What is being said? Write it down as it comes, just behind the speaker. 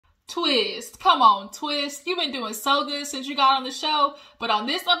Twist. Come on, Twist. You've been doing so good since you got on the show. But on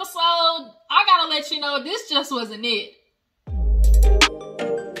this episode, I gotta let you know, this just wasn't it.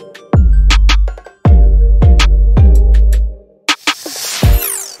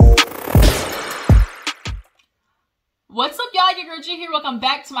 What's up, y'all? Your girl G here. Welcome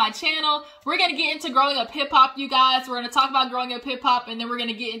back to my channel. We're going to get into growing up hip-hop, you guys. We're going to talk about growing up hip-hop, and then we're going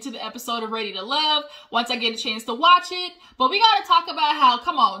to get into the episode of Ready to Love once I get a chance to watch it. But we got to talk about how,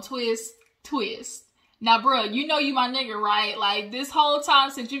 come on, Twist. Now, bro, you know you my nigga, right? Like, this whole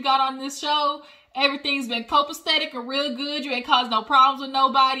time since you got on this show, everything's been copacetic and real good. You ain't caused no problems with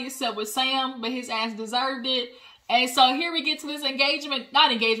nobody except with Sam, but his ass deserved it. And so here we get to this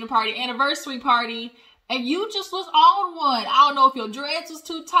anniversary party. And you just was on one. I don't know if your dreads was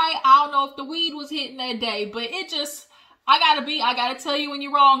too tight. I don't know if the weed was hitting that day. But it just, I gotta tell you when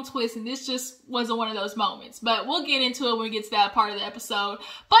you're wrong, Twist. And this just wasn't one of those moments. But we'll get into it when we get to that part of the episode.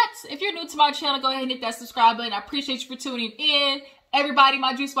 But if you're new to my channel, go ahead and hit that subscribe button. I appreciate you for tuning in. Everybody,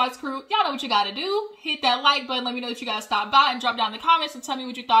 my Juice Box crew, y'all know what you gotta do. Hit that like button. Let me know that you guys stopped by and drop down in the comments and tell me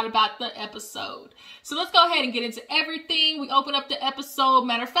what you thought about the episode. So let's go ahead and get into everything. We open up the episode,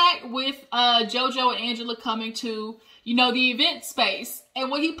 matter of fact, with Jojo and Angela coming to, you know, the event space.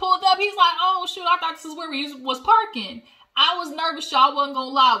 And when he pulled up, he's like, oh shoot, I thought this is where we was parking. I was nervous, y'all, wasn't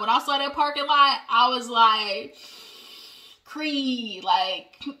gonna lie. When I saw that parking lot, I was like, Cree,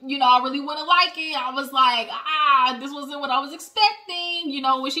 like, you know, I really want to like it. I was like, this wasn't what I was expecting. You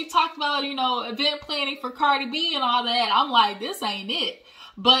know, when she talked about, you know, event planning for Cardi B and all that, I'm like, this ain't it.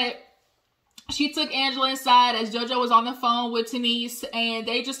 But she took Angela inside as Jojo was on the phone with Tanice, and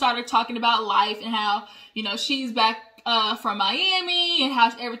they just started talking about life and how, you know, she's back from Miami and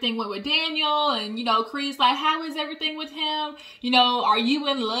how everything went with Daniel. And, you know, Cree's like, how is everything with him? You know, are you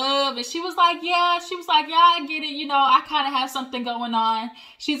in love? And she was like, yeah. She was like, yeah, I get it. You know, I kind of have something going on.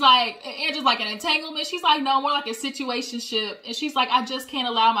 She's like, Angela's like an entanglement. She's like, no, more like a situationship. And she's like, I just can't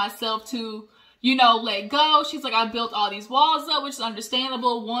allow myself to, you know, let go. She's like, I built all these walls up, which is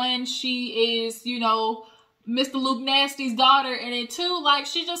understandable. One, she is, you know, Mr. Luke Nasty's daughter. And then two, like,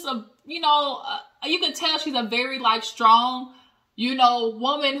 she's just a, you know, you can tell she's a very, like, strong, you know,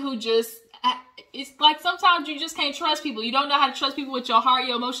 woman who just, it's like sometimes you just can't trust people. You don't know how to trust people with your heart,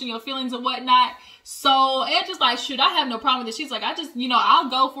 your emotion, your feelings and whatnot. So Angela's like, shoot, I have no problem with this. She's like, I just, you know, I'll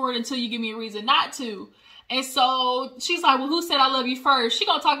go for it until you give me a reason not to. And so she's like, well, who said I love you first? She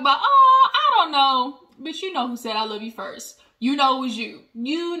gonna talk about, oh, I don't know. But you know who said I love you first. You know it was you.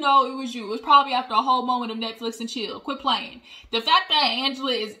 You know it was you. It was probably after a whole moment of Netflix and chill. Quit playing. The fact that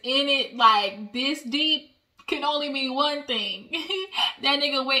Angela is in it like this deep can only mean one thing. That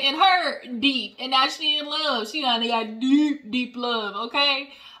nigga went in her deep. And now she in love. She got deep, deep love. Okay?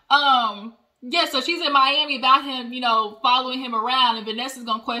 Yeah, so she's in Miami about him, you know, following him around, and Vanessa's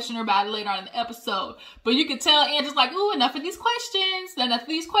gonna question her about it later on in the episode. But you can tell Angela's like, ooh, enough of these questions. Enough of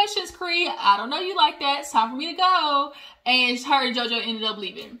these questions, Cree. I don't know you like that. It's time for me to go. And her and Jojo ended up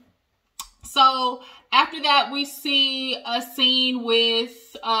leaving. So after that, we see a scene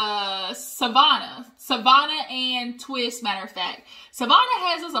with Savannah and Twist, matter of fact. Savannah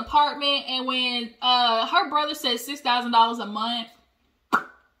has this apartment, and when her brother said $6,000 a month,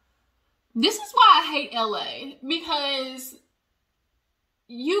 this is why I hate LA, because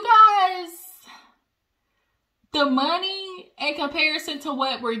you guys, the money in comparison to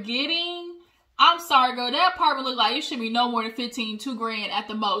what we're getting, I'm sorry, girl, that apartment looked like it should be no more than $2 grand at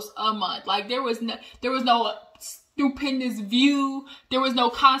the most a month. Like there was no stupendous view, there was no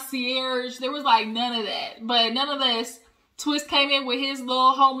concierge, there was like none of that. But nonetheless, Twist came in with his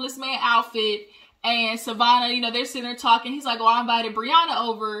little homeless man outfit, and Savannah, you know, they're sitting there talking. He's like, oh, I invited Briana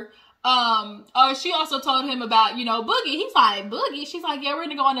over. She also told him about, you know, Boogie. He's like, Boogie? She's like, yeah, we're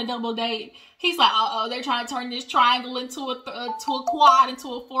gonna go on a double date. He's like, they're trying to turn this triangle into a quad, into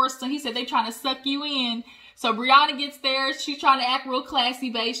a foursome. He said they trying to suck you in. So Briana gets there. She's trying to act real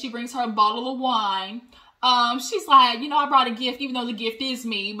classy, babe. She brings her a bottle of wine. She's like, you know, I brought a gift, even though the gift is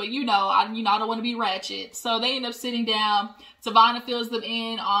me, but you know, I don't want to be ratchet. So they end up sitting down. Savannah fills them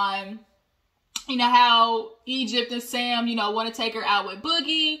in on, you know, how Egypt and Sam, you know, want to take her out with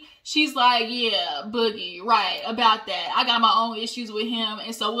Boogie. She's like, yeah, Boogie, right, about that. I got my own issues with him.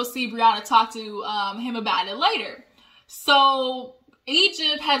 And so we'll see Briana talk to him about it later. So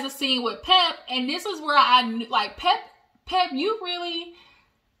Egypt has a scene with Pep. And this is where I knew, like, Pep, you really,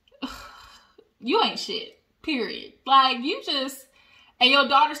 you ain't shit, period. Like, you just, and your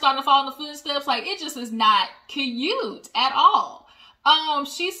daughter starting to fall in the footsteps. Like, it just is not cute at all.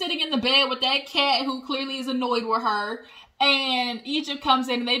 She's sitting in the bed with that cat who clearly is annoyed with her. And Egypt comes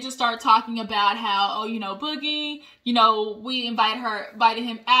in and they just start talking about how, oh, you know, Boogie, you know, we invited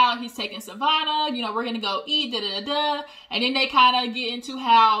him out. He's taking Savannah, you know, we're going to go eat, da-da-da-da. And then they kind of get into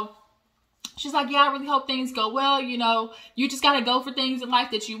how she's like, yeah, I really hope things go well. You know, you just got to go for things in life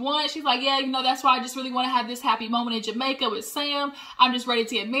that you want. She's like, yeah, you know, that's why I just really want to have this happy moment in Jamaica with Sam. I'm just ready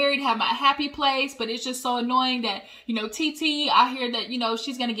to get married, have my happy place. But it's just so annoying that, you know, TT, I hear that, you know,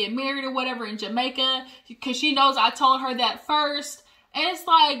 she's going to get married or whatever in Jamaica because she knows I told her that first. And it's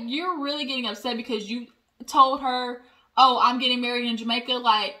like, you're really getting upset because you told her, oh, I'm getting married in Jamaica.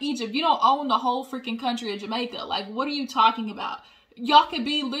 Like, Egypt, you don't own the whole freaking country of Jamaica. Like, what are you talking about? Y'all could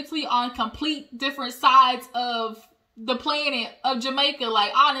be literally on complete different sides of the planet of Jamaica,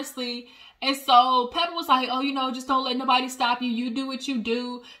 like, honestly. And so Pepper was like, oh, you know, just don't let nobody stop you. You do what you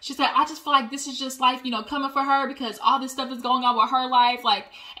do. She said, I just feel like this is just life, you know, coming for her because all this stuff is going on with her life. Like,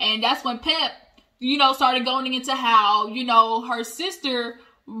 and that's when Pep, you know, started going into how, you know, her sister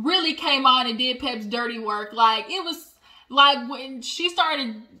really came on and did Pep's dirty work. Like, it was like when she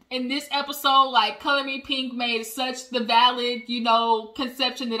started in this episode, like, Color Me Pink made such the valid, you know,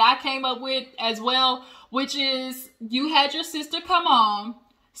 conception that I came up with as well, which is you had your sister come on,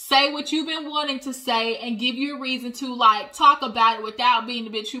 say what you've been wanting to say, and give you a reason to, like, talk about it without being the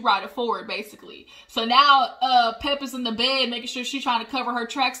bitch who brought it forward, basically. So now, Pepper's in the bed making sure she's trying to cover her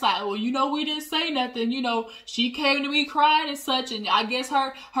tracks, like, well, you know, we didn't say nothing, you know, she came to me crying and such, and I guess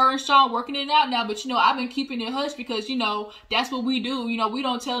her and Sean working it out now, but, you know, I've been keeping it hush because, you know, that's what we do, you know, we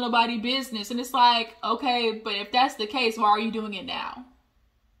don't tell nobody business, and it's like, okay, but if that's the case, why are you doing it now?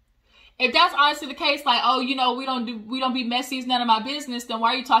 If that's honestly the case, like, oh, you know, we don't be messy, it's none of my business, then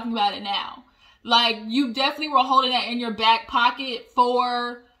why are you talking about it now? Like, you definitely were holding that in your back pocket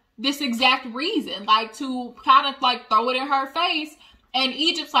for this exact reason, like, to kind of, like, throw it in her face. And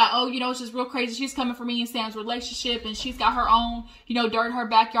Egypt's like, oh, you know, it's just real crazy. She's coming for me and Sam's relationship, and she's got her own, you know, dirt in her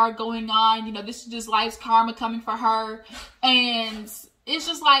backyard going on. You know, this is just life's karma coming for her. And it's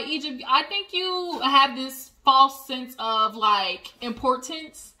just like, Egypt, I think you have this false sense of, like,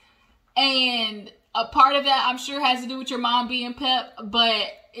 importance. And a part of that, I'm sure, has to do with your mom being Pep. But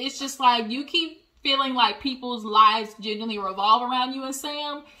it's just like, you keep feeling like people's lives genuinely revolve around you and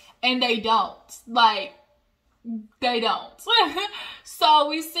Sam. And they don't. Like, they don't. So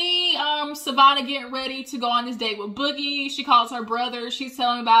we see Savannah getting ready to go on this date with Boogie. She calls her brother. She's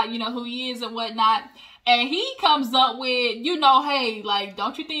telling about, you know, who he is and whatnot. And he comes up with, you know, hey, like,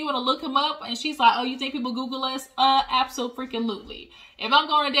 don't you think you want to look him up? And she's like, oh, you think people Google us? Absolutely. If I'm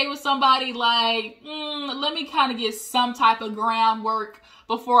going on a date with somebody, like, let me kind of get some type of groundwork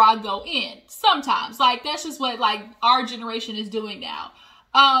before I go in. Sometimes. Like, that's just what, like, our generation is doing now.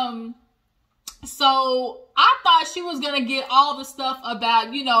 So I thought she was going to get all the stuff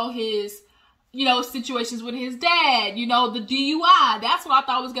about, you know, his, you know, situations with his dad, you know, the DUI. That's what I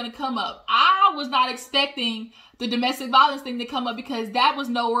thought was going to come up. I was not expecting the domestic violence thing to come up because that was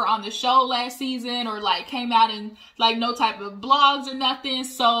nowhere on the show last season or, like, came out in, like, no type of blogs or nothing.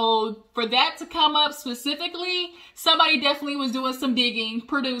 So for that to come up specifically, somebody definitely was doing some digging,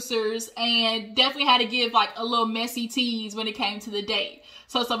 producers, and definitely had to give, like, a little messy tease when it came to the date.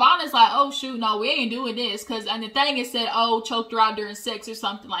 So Savannah's like, oh, shoot, no, we ain't doing this. And the thing is said, oh, choked her out during sex or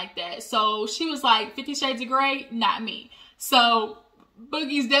something like that. So she was like, 50 Shades of Grey, not me. So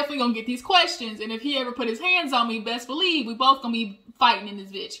Boogie's definitely going to get these questions. And if he ever put his hands on me, best believe we both going to be fighting in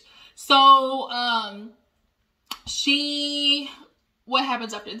this bitch. So what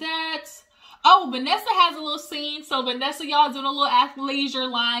happens after that? Oh, Vanessa has a little scene. So Vanessa, y'all, doing a little athleisure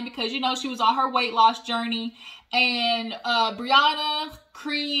line because, you know, she was on her weight loss journey. And Briana,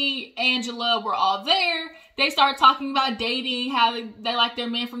 Cree, Angela were all there. They started talking about dating, how they like their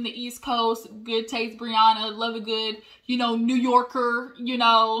men from the East Coast. Good taste, Briana. Love a good, you know, New Yorker. You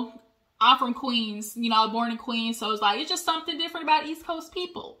know, I'm from Queens. You know, born in Queens. So it's like, it's just something different about East Coast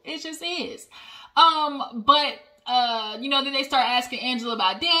people. It just is. You know, then they start asking Angela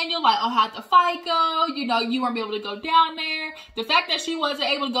about Daniel, like, oh, how'd the fight go? You know, you weren't able to go down there. The fact that she wasn't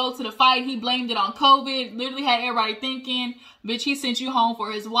able to go to the fight, he blamed it on COVID. Literally had everybody thinking, bitch, he sent you home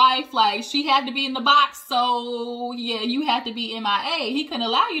for his wife. Like, she had to be in the box, so, yeah, you had to be MIA. He couldn't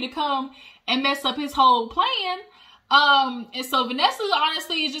allow you to come and mess up his whole plan. And so Vanessa,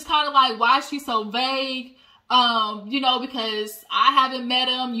 honestly, is just kind of like, why is she so vague? You know, because I haven't met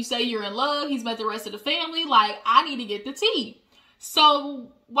him. You say you're in love. He's met the rest of the family. Like, I need to get the tea.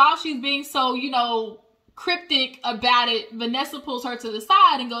 So while she's being so, you know, cryptic about it, Vanessa pulls her to the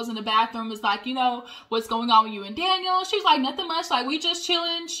side and goes in the bathroom. Is like, you know, what's going on with you and Daniel? She's like, nothing much. Like, we just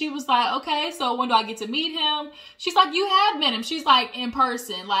chilling. She was like, okay, so when do I get to meet him? She's like, you have met him. She's like, in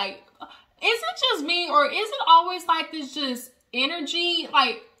person. Like, is it just me, or is it always like this just energy?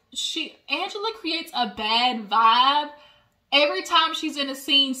 Like, Angela creates a bad vibe every time she's in a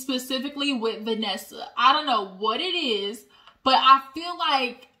scene, specifically with Vanessa. I don't know what it is, but I feel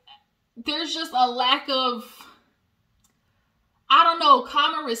like there's just a lack of, I don't know,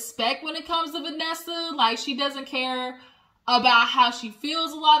 common respect when it comes to Vanessa. Like, she doesn't care about how she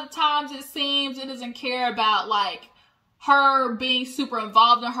feels a lot of times, it seems. It doesn't care about, like, her being super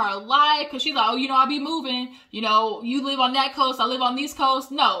involved in her life, because she's like, oh, you know, I'll be moving, you know, you live on that coast, I live on this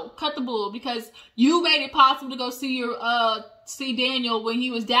coast. No, cut the bull, because you made it possible to go see Daniel when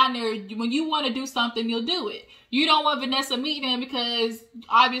he was down there. When you want to do something, you'll do it. You don't want Vanessa meeting him because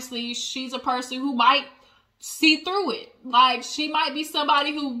obviously she's a person who might see through it. Like, she might be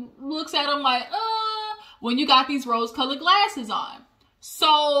somebody who looks at him like, when you got these rose-colored glasses on.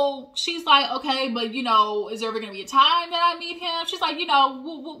 So she's like, okay, but, you know, is there ever going to be a time that I meet him? She's like, you know,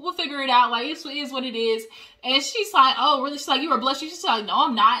 we'll figure it out. Like, it is what it is. And she's like, oh, really? She's like, you were blushing? She's like, no,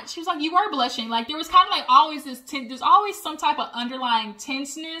 I'm not. She was like, you were blushing. Like, there was kind of like always this, there's always some type of underlying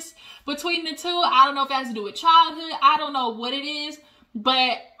tenseness between the two. I don't know if it has to do with childhood. I don't know what it is.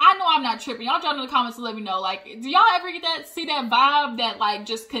 But I know I'm not tripping. Y'all drop in the comments to let me know. Like, do y'all ever get that, see that vibe, that, like,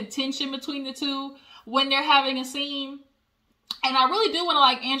 just contention between the two when they're having a scene? And I really do want to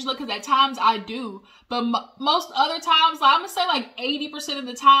like Angela, because at times I do. But most other times, like, I'm going to say like 80% of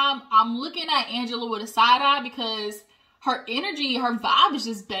the time, I'm looking at Angela with a side eye, because her energy, her vibe is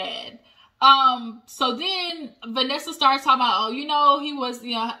just bad. So then Vanessa starts talking about, oh, you know, he was,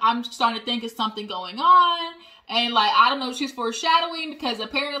 you know, I'm starting to think of something going on. And, like, I don't know if she's foreshadowing, because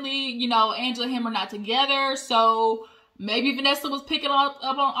apparently, you know, Angela and him are not together. So maybe Vanessa was picking up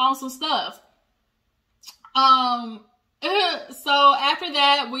on some stuff. So after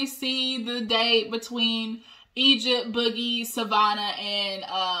that, we see the date between Egypt, Boogie, Savannah, and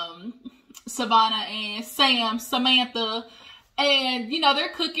Samantha. And, you know, they're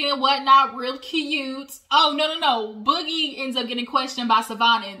cooking and whatnot, real cute. Oh, no. Boogie ends up getting questioned by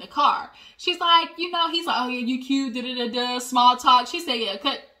Savannah in the car. She's like, you know, he's like, oh, yeah, you cute, da-da-da-da, small talk. She said, yeah,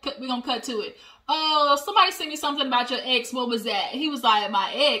 cut, we're gonna cut to it. Oh, somebody sent me something about your ex. What was that? He was like,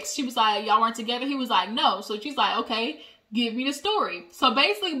 my ex. She was like, y'all weren't together? He was like, no. So she's like, okay, give me the story. So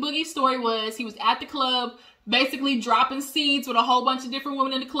basically, Boogie's story was he was at the club, basically dropping seeds with a whole bunch of different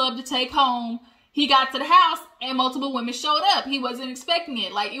women in the club to take home. He got to the house and multiple women showed up. He wasn't expecting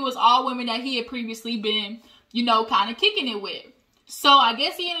it. Like, it was all women that he had previously been, you know, kind of kicking it with. So I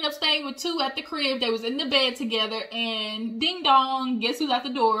guess he ended up staying with two at the crib. They was in the bed together, and ding dong, guess who's at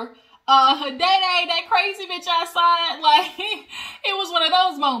the door? That crazy bitch outside. Like, it was one of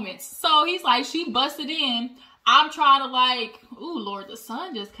those moments. So he's like, she busted in. I'm trying to, like, ooh, Lord, the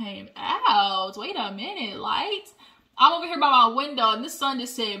sun just came out. Wait a minute, light. I'm over here by my window, and the sun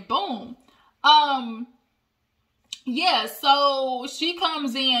just said, boom. Yeah, so she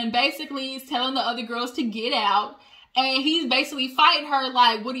comes in, basically he's telling the other girls to get out, and he's basically fighting her,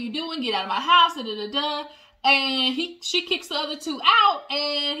 like, what are you doing? Get out of my house, da-da-da-da. And she kicks the other two out,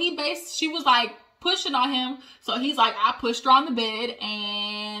 and she was, like, pushing on him. So he's like, I pushed her on the bed,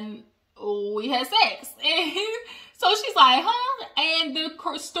 and we had sex. And so she's like, huh? And the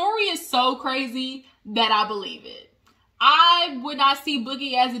story is so crazy that I believe it. I would not see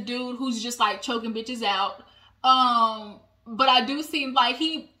Boogie as a dude who's just, like, choking bitches out. But I do see, like,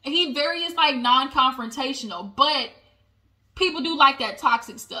 he very is, like, non-confrontational, but people do like that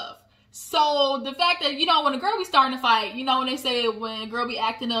toxic stuff. So the fact that, you know, when a girl be starting to fight, you know, when they say when a girl be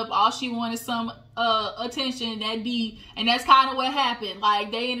acting up, all she wanted some attention, and that's kind of what happened.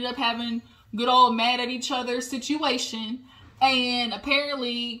 Like, they ended up having good old mad at each other situation. And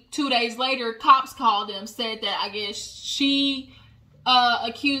apparently 2 days later, cops called him, said that I guess she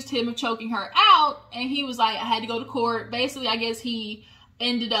accused him of choking her out, and he was like, I had to go to court. Basically, I guess he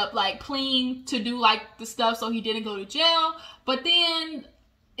ended up, like, pleading to do, like, the stuff so he didn't go to jail. But then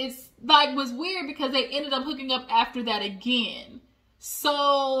it's, like, was weird because they ended up hooking up after that again.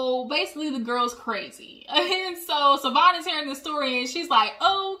 So basically the girl's crazy. And so Savannah's hearing the story and she's like,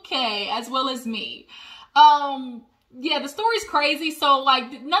 okay, as well as me. Yeah, the story's crazy. So,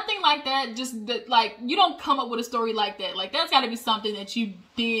 like, nothing like that, just that, like, you don't come up with a story like that. Like, that's got to be something that you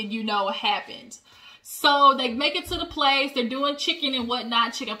did, you know, happened. So they make it to the place. They're doing chicken and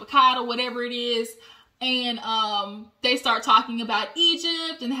whatnot, chicken piccata, whatever it is. And they start talking about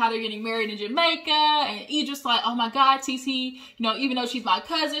Egypt and how they're getting married in Jamaica. And Egypt's like, oh my God, TC, you know, even though she's my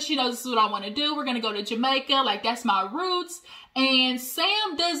cousin, she knows this is what I want to do. We're going to go to Jamaica. Like, that's my roots. And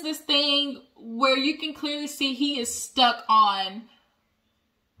Sam does this thing where you can clearly see he is stuck on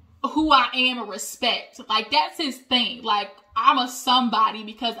who I am and respect. Like, that's his thing. Like, I'm a somebody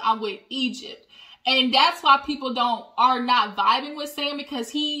because I'm with Egypt. And that's why people are not vibing with Sam, because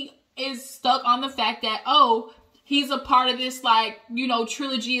he is stuck on the fact that, oh, he's a part of this, like, you know,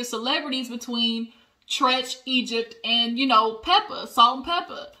 trilogy of celebrities between Tretch, Egypt, and, you know, Peppa, Salt and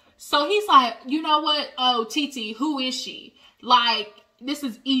Peppa. So he's like, you know what? Oh, Titi, who is she? Like, this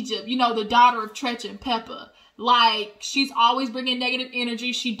is Egypt, you know, the daughter of Tretch and Peppa. Like, she's always bringing negative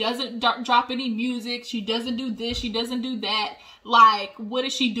energy. She doesn't drop any music. She doesn't do this. She doesn't do that. Like, what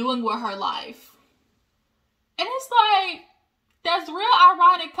is she doing with her life? And it's like, that's real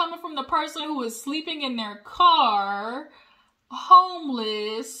ironic coming from the person who was sleeping in their car,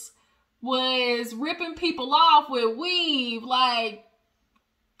 homeless, was ripping people off with weave. Like,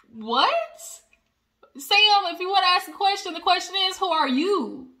 what? Sam, if you want to ask a question, the question is, who are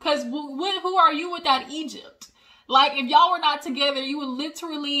you? Because who are you without Egypt? Like, if y'all were not together, you would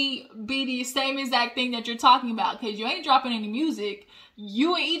literally be the same exact thing that you're talking about, because you ain't dropping any music.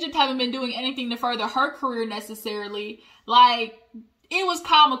 You and Egypt haven't been doing anything to further her career necessarily. Like, it was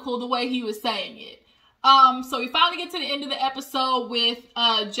comical the way he was saying it. So we finally get to the end of the episode with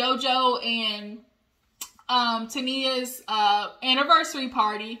Jojo and Tania's anniversary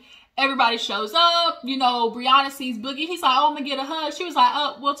party. Everybody shows up. You know, Briana sees Boogie. He's like, oh, I'm gonna get a hug. She was like,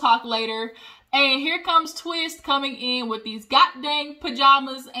 oh, we'll talk later. And here comes Twist coming in with these goddamn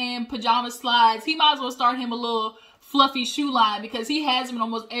pajamas and pajama slides. He might as well start him a little fluffy shoe line, because he has him in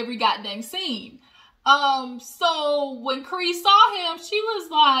almost every goddamn scene. So when Cree saw him, she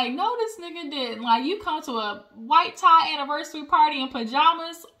was like, no, this nigga didn't. Like, you come to a white tie anniversary party in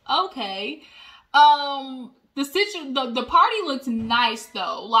pajamas? Okay. The party looked nice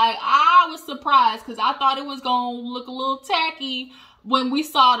though. Like, I was surprised, because I thought it was gonna look a little tacky when we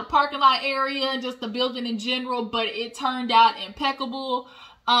saw the parking lot area and just the building in general, but it turned out impeccable.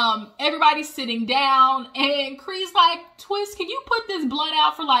 Everybody's sitting down, and Cree's like, Twist, can you put this blunt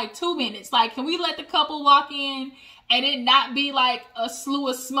out for like 2 minutes? Like, can we let the couple walk in and it not be like a slew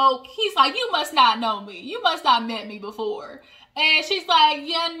of smoke? He's like, you must not know me. You must not met me before. And she's like,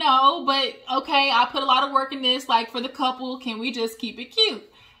 yeah, no, but okay, I put a lot of work in this, like, for the couple. Can we just keep it cute?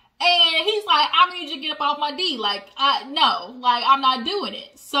 And he's like, I need you to get up off my D. Like, no, like, I'm not doing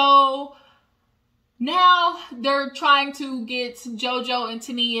it. So now they're trying to get Jojo and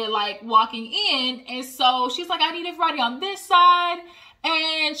Tania, like, walking in. And so she's like, I need everybody on this side.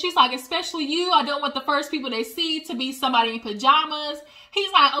 And she's like, especially you. I don't want the first people they see to be somebody in pajamas.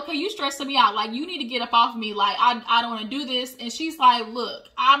 He's like, okay, you stressing me out. Like, you need to get up off me. Like, I don't want to do this. And she's like, look,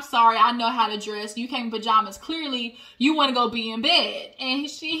 I'm sorry. I know how to dress. You came in pajamas. Clearly, you want to go be in bed. And he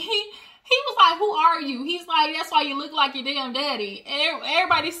was like, who are you? He's like, that's why you look like your damn daddy. And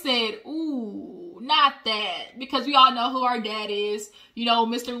everybody said, ooh, not that. Because we all know who our dad is. You know,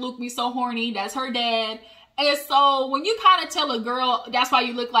 Mr. Luke Me So Horny. That's her dad. And so when you kind of tell a girl, that's why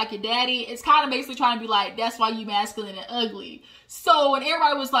you look like your daddy, it's kind of basically trying to be like, that's why you masculine and ugly. So when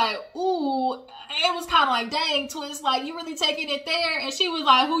everybody was like, ooh, it was kind of like, dang, Twist, like, you really taking it there? And she was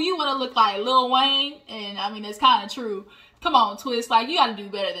like, who you want to look like, Lil Wayne? And I mean, it's kind of true. Come on, Twist, like, you got to do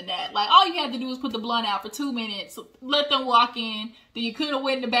better than that. Like, all you had to do was put the blunt out for 2 minutes, let them walk in. Then you could have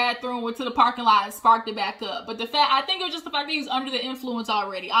went in the bathroom, went to the parking lot, and sparked it back up. But I think it was just the fact that he was under the influence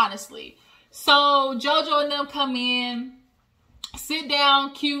already, honestly. So Jojo and them come in, sit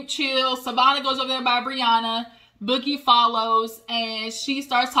down, cute, chill. Savannah goes over there by Briana. Boogie follows, and she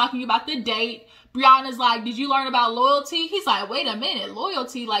starts talking about the date. Brianna's like, did you learn about loyalty? He's like, wait a minute,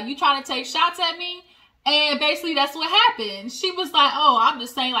 loyalty? Like, you trying to take shots at me? And basically that's what happened. She was like, oh, I'm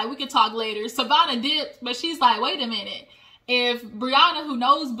just saying, like, we can talk later. Savannah dipped, but she's like, wait a minute. If Briana, who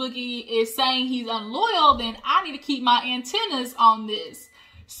knows Boogie, is saying he's unloyal, then I need to keep my antennas on this.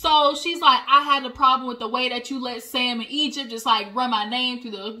 So she's like, I had a problem with the way that you let Sam and Egypt just like run my name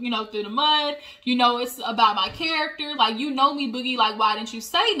through the, through the mud. You know, it's about my character. Like, you know me, Boogie. Like, why didn't you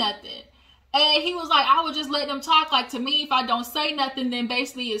say nothing? And he was like, I would just let them talk. Like, to me, if I don't say nothing, then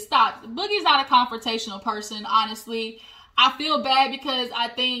basically it stops. Boogie's not a confrontational person, honestly. I feel bad because I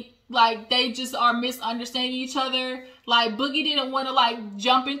think, like, they just are misunderstanding each other. Like, Boogie didn't want to, like,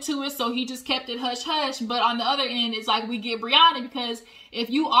 jump into it, so he just kept it hush-hush. But on the other end, it's like we get Briana, because if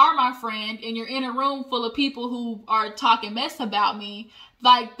you are my friend and you're in a room full of people who are talking mess about me,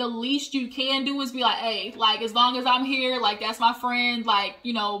 like, the least you can do is be like, hey, like, as long as I'm here, like, that's my friend, like,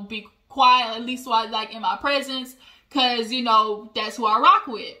 be quiet, at least while, like, in my presence, because, that's who I rock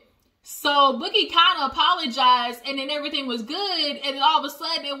with. So Boogie kind of apologized, and then everything was good, and then all of a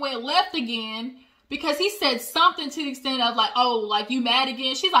sudden it went left again, because he said something to the extent of like, oh, like, you mad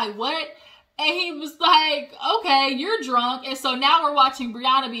again? She's like, what? And he was like, okay, you're drunk. And so now we're watching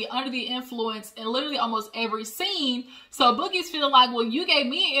Briana be under the influence in literally almost every scene. So Boogie's feeling like, well, you gave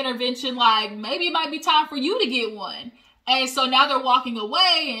me an intervention. Like, maybe it might be time for you to get one. And so now they're walking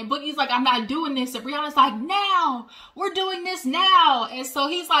away. And Boogie's like, I'm not doing this. And Briana's like, now. We're doing this now. And so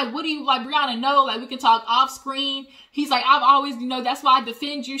he's like, what do you, like, Briana, no. Like, we can talk off screen. He's like, I've always, you know, that's why I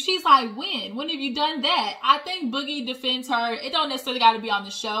defend you. She's like, when? When have you done that? I think Boogie defends her. It don't necessarily got to be on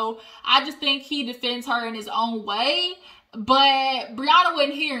the show. I just think he defends her in his own way. But Briana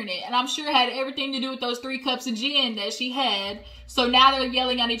wasn't hearing it. And I'm sure it had everything to do with those 3 cups of gin that she had. So now they're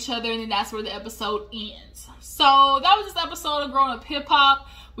yelling at each other. And then that's where the episode ends. So that was this episode of Growing Up Hip Hop.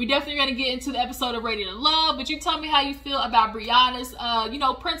 We definitely are going to get into the episode of Ready to Love. But you tell me how you feel about Briana's, you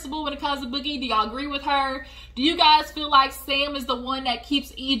know, principle when it comes to Boogie. Do y'all agree with her? Do you guys feel like Sam is the one that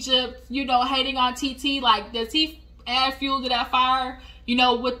keeps Egypt, you know, hating on TT? Like, does he add fuel to that fire, you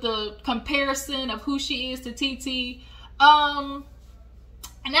know, with the comparison of who she is to TT? And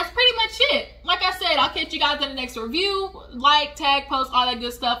that's pretty much it. Like I said, I'll catch you guys in the next review. Like, tag, post, all that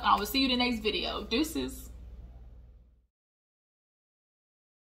good stuff. And I will see you in the next video. Deuces.